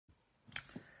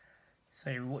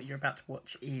So what you're about to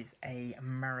watch is a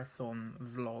marathon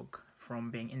vlog from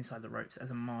being inside the ropes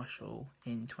as a marshal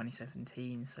in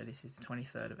 2017. So this is the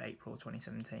 23rd of April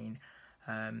 2017.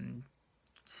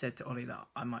 Said to Ollie that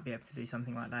I might be able to do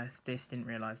something like this. Didn't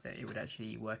realise that it would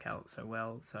actually work out so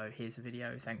well. So here's a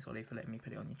video. Thanks Ollie for letting me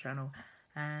put it on your channel.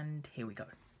 And here we go.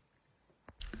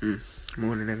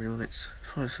 Morning everyone, it's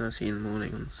 5:30 in the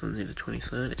morning on Sunday the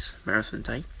 23rd. It's marathon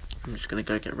day. I'm just going to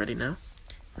go get ready now.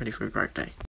 Ready for a great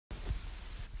day.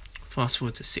 Fast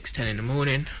forward to 6:10 in the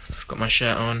morning. I've got my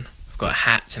shirt on, I've got a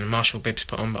hat and a Marshall bibs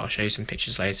put on, but I'll show you some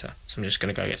pictures later. So I'm just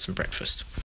going to go get some breakfast.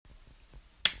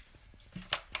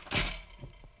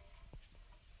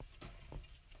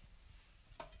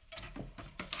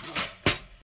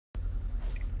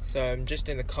 So I'm just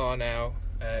in the car now.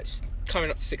 It's coming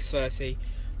up to 6:30.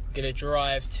 I'm going to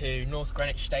drive to North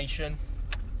Greenwich Station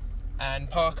and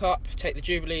park up, take the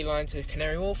Jubilee line to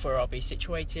Canary Wharf where I'll be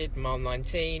situated, mile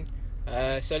 19.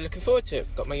 So looking forward to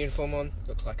it. Got my uniform on,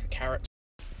 look like a carrot.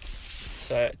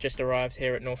 So just arrived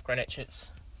here at North Greenwich.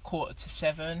 It's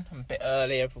 6:45. I'm a bit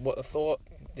earlier for what I thought.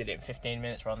 Did it in 15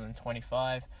 minutes rather than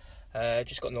 25.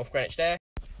 Just got North Greenwich there.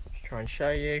 Just try and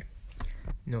show you.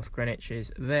 North Greenwich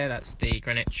is there, that's the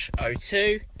Greenwich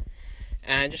O2.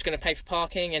 And just going to pay for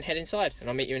parking and head inside, and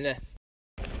I'll meet you in there.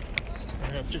 So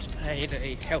I've just paid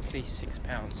a healthy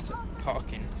 £6 to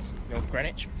park in North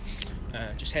Greenwich.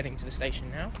 Just heading to the station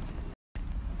now.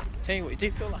 Tell you what, you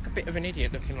do feel like a bit of an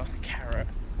idiot looking like a carrot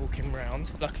walking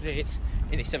around. Luckily it's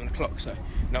nearly 7 o'clock, so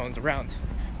no one's around.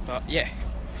 But yeah.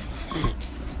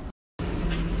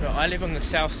 So I live on the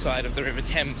south side of the River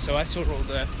Thames, so I saw all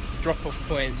the drop-off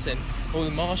points and all the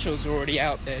marshals were already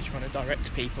out there trying to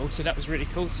direct people, so that was really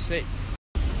cool to see.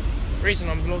 The reason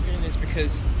I'm vlogging is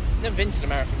because I've never been to the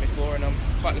marathon before and I'm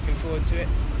quite looking forward to it.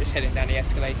 Just heading down the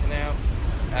escalator now.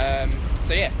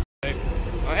 So yeah, so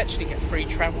I actually get free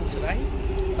travel today.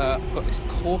 I've got this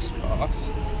course pass,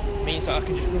 means that I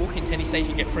can just walk into any station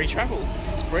and get free travel.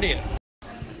 It's brilliant.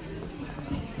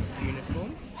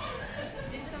 Uniform.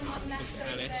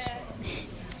 Alice.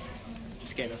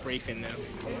 Just getting a briefing now.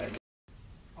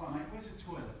 Oh mate, where's the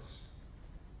toilets?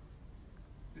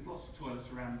 There's lots of toilets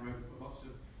around the room, but lots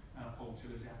of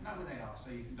portals out. Know where they are,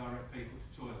 so you can direct people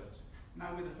to toilets.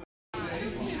 Know where the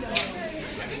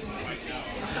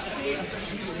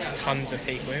Tons of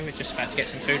people here. We're just about to get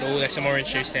some food. Oh, there's some orange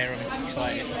juice there. I'm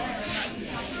excited.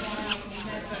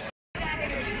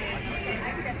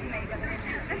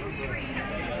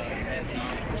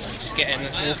 Just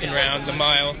walking around the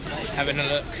mile, having a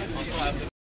look.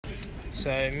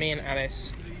 So me and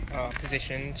Alice are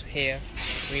positioned here.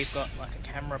 We've got like a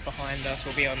camera behind us.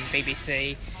 We'll be on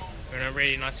BBC. We're in a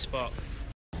really nice spot.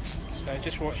 So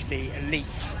just watch the elite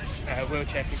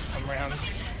wheelchair people come around.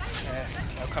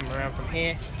 They'll come around from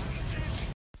here.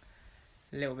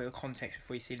 A little bit of context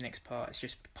before you see the next part. It's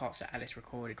just parts that Alice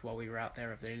recorded while we were out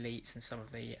there of the elites and some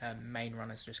of the main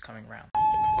runners just coming around.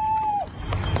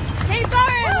 Keep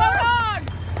going, we're on!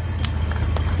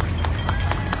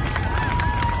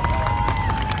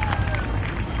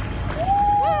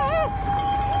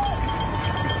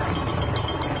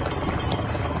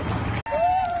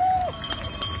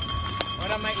 Well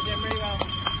done mate, you're doing really well.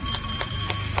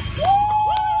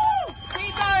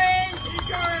 Keep going! Keep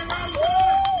going, man!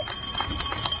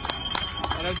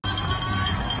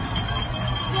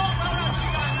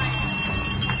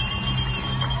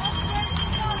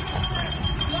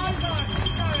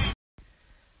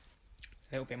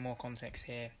 A little bit more context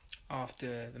here.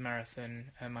 After the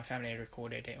marathon, my family had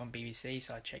recorded it on BBC,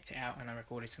 so I checked it out and I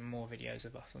recorded some more videos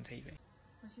of us on TV.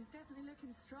 Well, she's definitely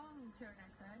looking strong,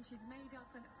 Tiranessa, and she's made up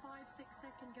a 5-6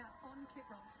 second gap on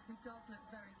Kiprop, who does look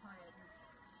very tired.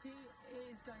 She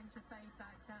is going to fade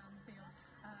back down the field,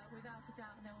 without a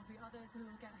doubt, and there will be others who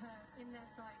will get her in their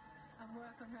sights and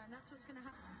work on her, and that's what's going to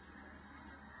happen.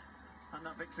 And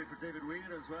that victory for David Weir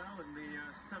as well, in the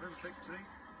 7th victory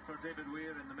for David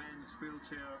Weir in the men's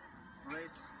wheelchair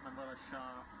race. Mandela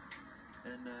Shah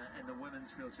in the women's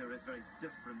wheelchair race. Very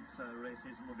different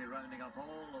races, and we'll be rounding up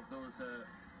all of those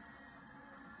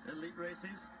elite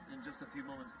races in just a few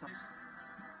moments' time.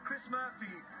 Chris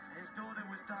Murphy, his daughter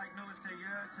was diagnosed a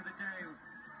year to the day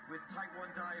with type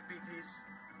 1 diabetes,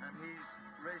 and he's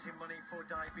raising money for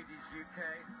Diabetes UK.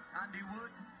 Andy Wood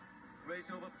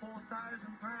raised over £4,000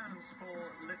 for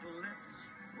Little Lift.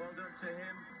 Well done to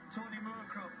him. Tony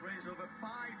Moorcroft raised over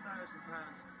 £5,000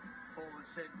 for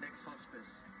St Nick's Hospice.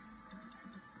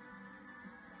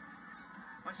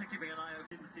 I'm actually keeping an eye out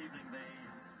this evening.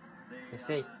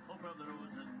 They open up the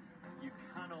roads and you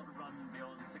cannot run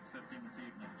beyond 6:15 this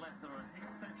evening unless there are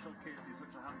essential cases,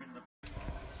 which I haven't been in the...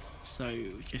 So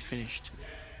we just finished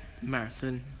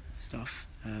marathon stuff.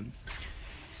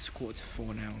 It's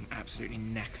 3:45 now. I'm absolutely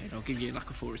knackered. I'll give you like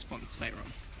a full response later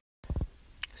on.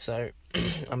 So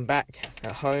I'm back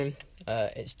at home.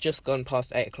 It's just gone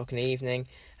past 8 o'clock in the evening.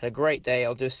 Had a great day.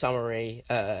 I'll do a summary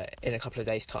in a couple of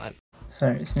days' time. So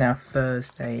it's now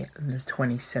Thursday, the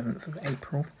 27th of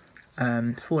April,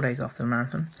 4 days after the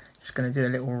marathon. Just going to do a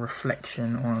little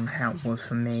reflection on how it was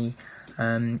for me.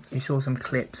 You saw some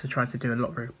clips. I tried to do a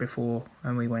lot before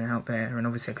and we went out there, and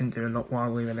obviously I couldn't do a lot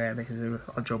while we were there because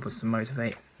our job was to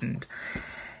motivate and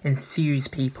enthuse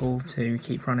people to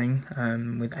keep running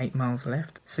with 8 miles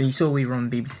left. So you saw we were on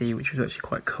BBC, which was actually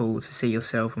quite cool to see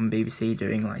yourself on BBC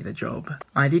doing like the job.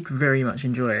 I did very much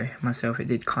enjoy myself. It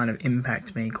did kind of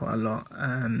impact me quite a lot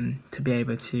to be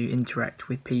able to interact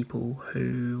with people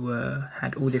who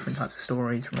had all different types of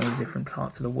stories from all different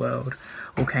parts of the world,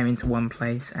 all came into one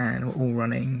place and were all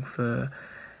running for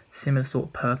similar sort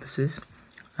of purposes.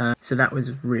 So that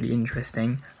was really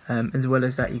interesting, as well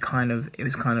as that it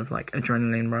was kind of like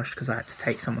adrenaline rush because I had to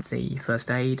take some of the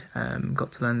first aid,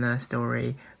 got to learn their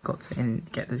story, got to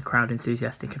get the crowd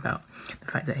enthusiastic about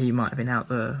the fact that he might have been out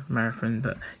the marathon,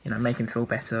 but make him feel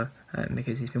better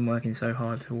because he's been working so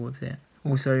hard towards it.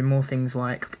 Also, more things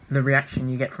like the reaction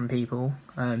you get from people,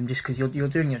 just because you're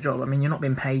doing your job. I mean, you're not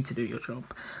being paid to do your job,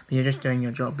 but you're just doing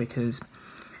your job because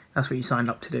that's what you signed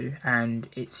up to do, and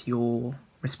it's your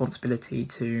responsibility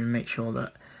to make sure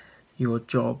that your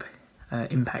job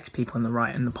impacts people in the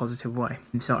right and the positive way.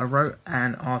 So I wrote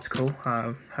an article,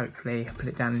 hopefully I'll put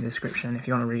it down in the description if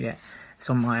you want to read it. It's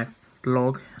on my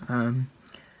blog,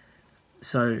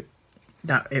 so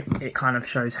that it kind of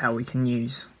shows how we can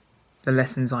use the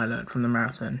lessons I learned from the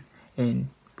marathon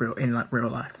in real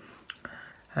life.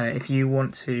 If you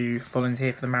want to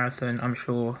volunteer for the marathon, I'm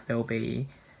sure there'll be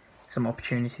some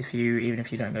opportunities for you, even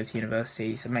if you don't go to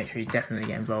university. So make sure you definitely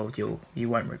get involved. You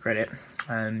won't regret it.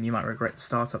 You might regret the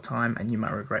start-up time, and you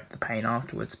might regret the pain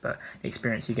afterwards, but the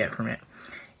experience you get from it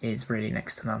is really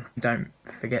next to none. Don't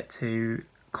forget to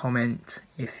comment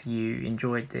if you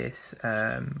enjoyed this.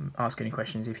 Ask any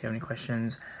questions if you have any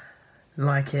questions.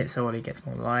 Like it so Ollie gets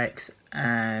more likes,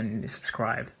 and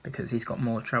subscribe because he's got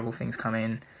more travel things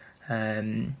coming.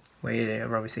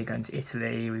 We're obviously going to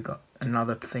Italy. We've got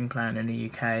another thing planned in the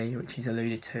UK, which he's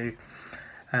alluded to,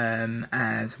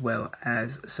 as well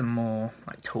as some more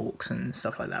like talks and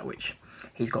stuff like that, which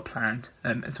he's got planned,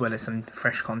 as well as some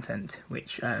fresh content,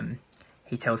 which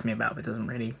he tells me about but doesn't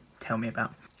really tell me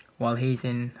about. While he's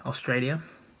in Australia,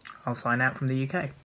 I'll sign out from the UK.